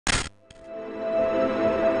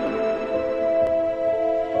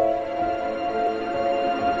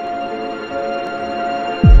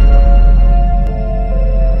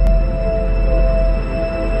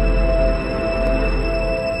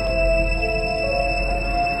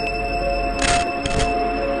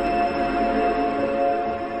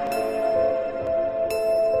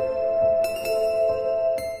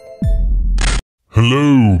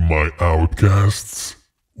podcasts.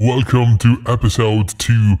 Welcome to episode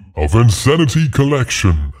 2 of Insanity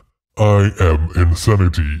Collection. I am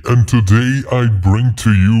Insanity, and today I bring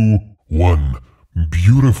to you one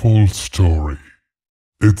beautiful story.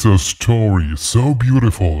 It's a story so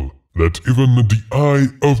beautiful that even the eye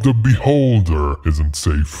of the beholder isn't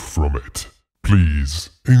safe from it. Please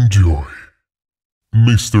enjoy.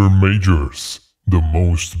 Mr. Majors, the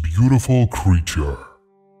most beautiful creature.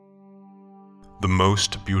 The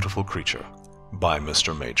Most Beautiful Creature by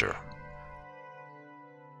Mr. Major.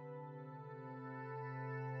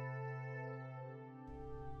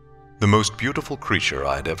 The most beautiful creature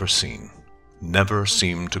I had ever seen never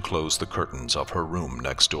seemed to close the curtains of her room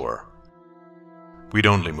next door. We'd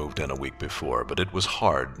only moved in a week before, but it was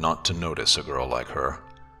hard not to notice a girl like her.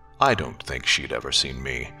 I don't think she'd ever seen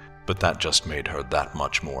me, but that just made her that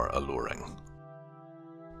much more alluring.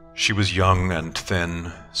 She was young and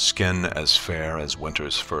thin, skin as fair as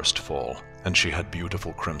winter's first fall, and she had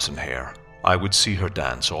beautiful crimson hair. I would see her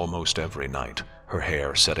dance almost every night, her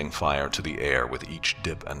hair setting fire to the air with each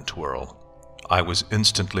dip and twirl. I was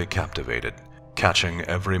instantly captivated, catching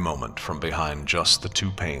every moment from behind just the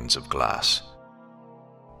 2 panes of glass.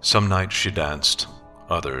 Some nights she danced,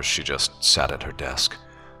 others she just sat at her desk,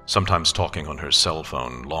 sometimes talking on her cell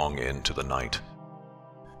phone long into the night.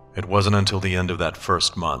 It wasn't until the end of that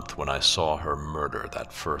first month when I saw her murder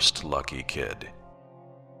that first lucky kid.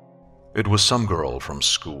 It was some girl from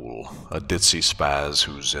school, a ditzy spaz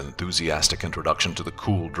whose enthusiastic introduction to the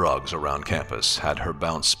cool drugs around campus had her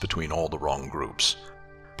bounce between all the wrong groups.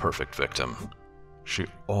 Perfect victim. She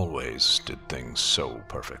always did things so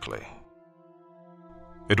perfectly.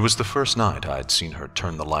 It was the first night I had seen her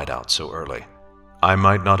turn the light out so early. I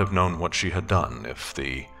might not have known what she had done if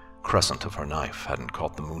the crescent of her knife hadn't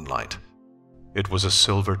caught the moonlight. It was a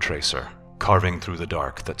silver tracer, carving through the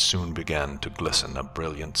dark that soon began to glisten a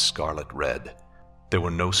brilliant scarlet red. There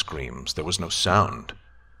were no screams, there was no sound.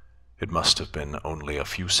 It must have been only a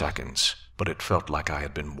few seconds, but it felt like I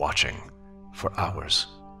had been watching for hours.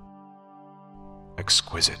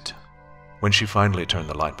 Exquisite. When she finally turned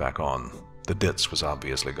the light back on, the ditz was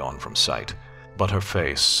obviously gone from sight, but her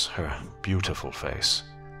face, her beautiful face,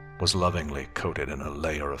 was lovingly coated in a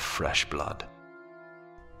layer of fresh blood.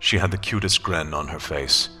 She had the cutest grin on her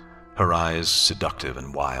face, her eyes seductive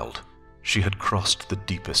and wild. She had crossed the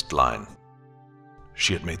deepest line.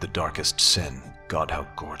 She had made the darkest sin. God, how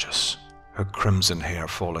gorgeous. Her crimson hair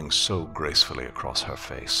falling so gracefully across her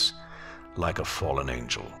face, like a fallen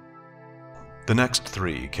angel. The next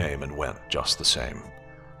 3 came and went just the same.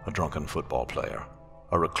 A drunken football player,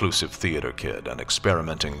 a reclusive theater kid, an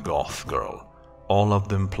experimenting goth girl, all of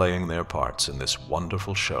them playing their parts in this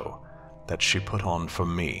wonderful show that she put on for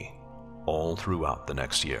me all throughout the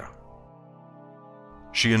next year.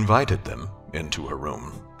 She invited them into her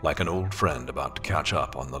room like an old friend about to catch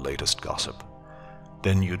up on the latest gossip.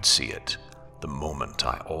 Then you'd see it, the moment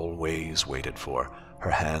I always waited for,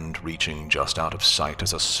 her hand reaching just out of sight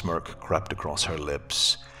as a smirk crept across her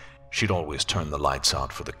lips. She'd always turn the lights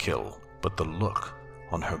out for the kill, but the look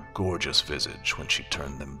on her gorgeous visage when she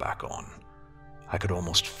turned them back on, I could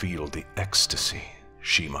almost feel the ecstasy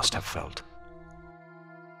she must have felt.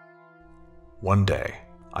 One day,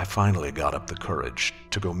 I finally got up the courage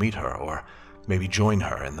to go meet her or maybe join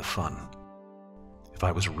her in the fun. If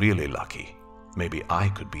I was really lucky, maybe I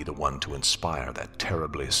could be the one to inspire that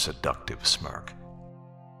terribly seductive smirk.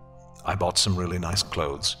 I bought some really nice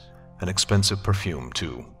clothes, an expensive perfume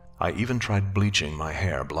too. I even tried bleaching my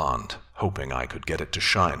hair blonde, hoping I could get it to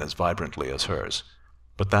shine as vibrantly as hers.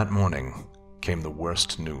 But that morning came the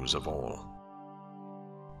worst news of all.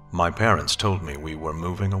 My parents told me we were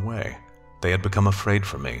moving away. They had become afraid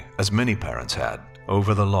for me, as many parents had,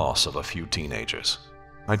 over the loss of a few teenagers.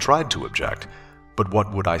 I tried to object, but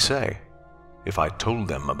what would I say? If I told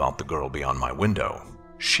them about the girl beyond my window,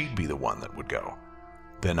 she'd be the one that would go.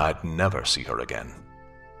 Then I'd never see her again.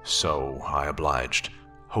 So I obliged,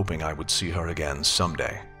 hoping I would see her again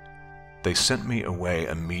someday. They sent me away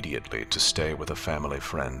immediately to stay with a family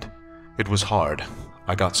friend. It was hard.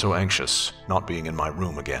 I got so anxious, not being in my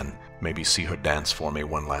room again, maybe see her dance for me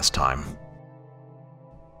one last time.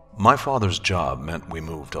 My father's job meant we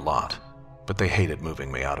moved a lot, but they hated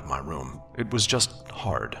moving me out of my room. It was just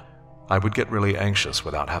hard. I would get really anxious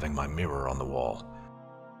without having my mirror on the wall.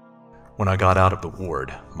 When I got out of the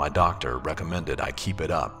ward, my doctor recommended I keep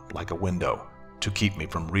it up like a window to keep me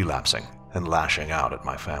from relapsing and lashing out at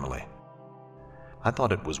my family. I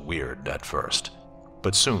thought it was weird at first,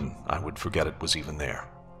 but soon I would forget it was even there.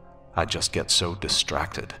 I'd just get so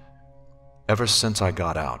distracted. Ever since I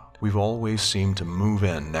got out, we've always seemed to move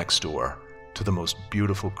in next door to the most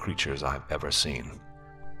beautiful creatures I've ever seen.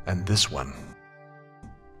 And this one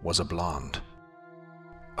was a blonde.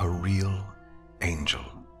 A real angel.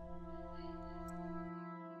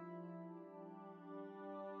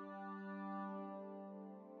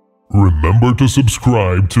 Remember to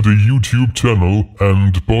subscribe to the YouTube channel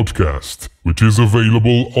and podcast, which is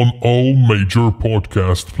available on all major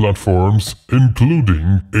podcast platforms,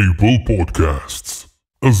 including Apple Podcasts.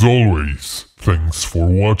 As always, thanks for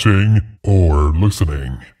watching or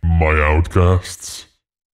listening, my outcasts.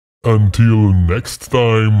 Until next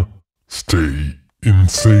time, stay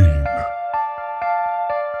insane.